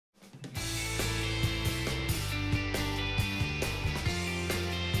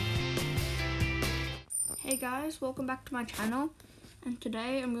guys, welcome back to my channel, and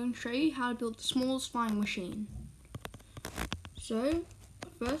today I'm going to show you how to build the smallest flying machine. So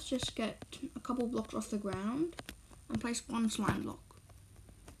first just get a couple blocks off the ground and place one slime block.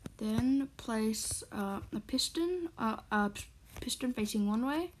 Then place a piston facing one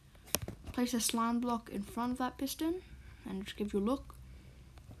way. Place a slime block in front of that piston and just give you a look.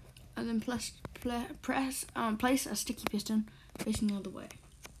 And then place a sticky piston facing the other way.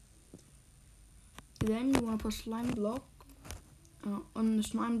 Then you want to put a slime block on the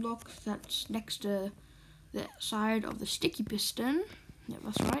slime block that's next to the side of the sticky piston. Yeah,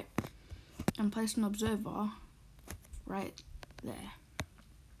 that's right. And place an observer right there.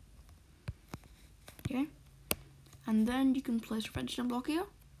 Okay. And then you can place a redstone block here,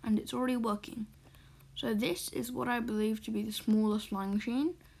 and it's already working. So this is what I believe to be the smallest flying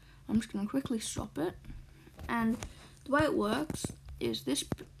machine. I'm just going to quickly stop it. And the way it works is this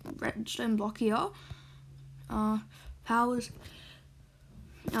redstone block here powers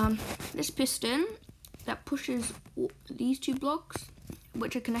this piston that pushes these two blocks,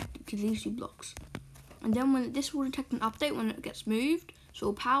 which are connected to these two blocks. And then when this will detect an update when it gets moved, so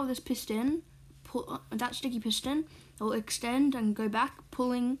it'll power this piston, that sticky piston, it will extend and go back,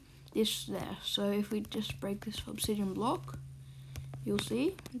 pulling this there. So if we just break this obsidian block, you'll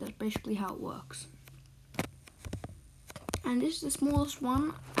see that's basically how it works. And this is the smallest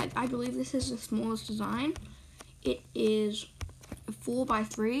one. I believe this is the smallest design. It is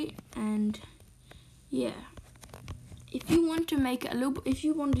 4x3, and yeah. If you want to make it if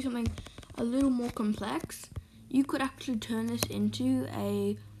you want to do something a little more complex, you could actually turn this into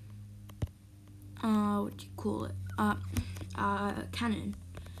a what do you call it? Cannon.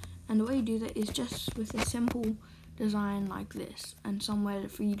 And the way you do that is just with a simple design like this and somewhere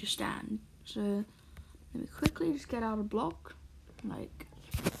for you to stand. So let me quickly just get out a block, like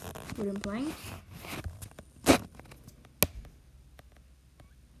wooden planks.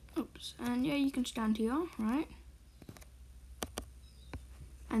 Oops, and yeah, you can stand here, right?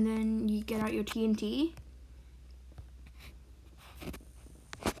 And then you get out your TNT.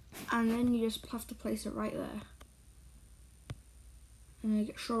 And then you just have to place it right there. And then it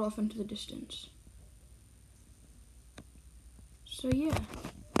gets shot off into the distance. So yeah.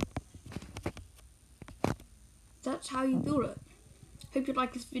 That's how you build it. Hope you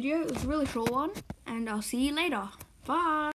liked this video. It was a really short one, and I'll see you later. Bye!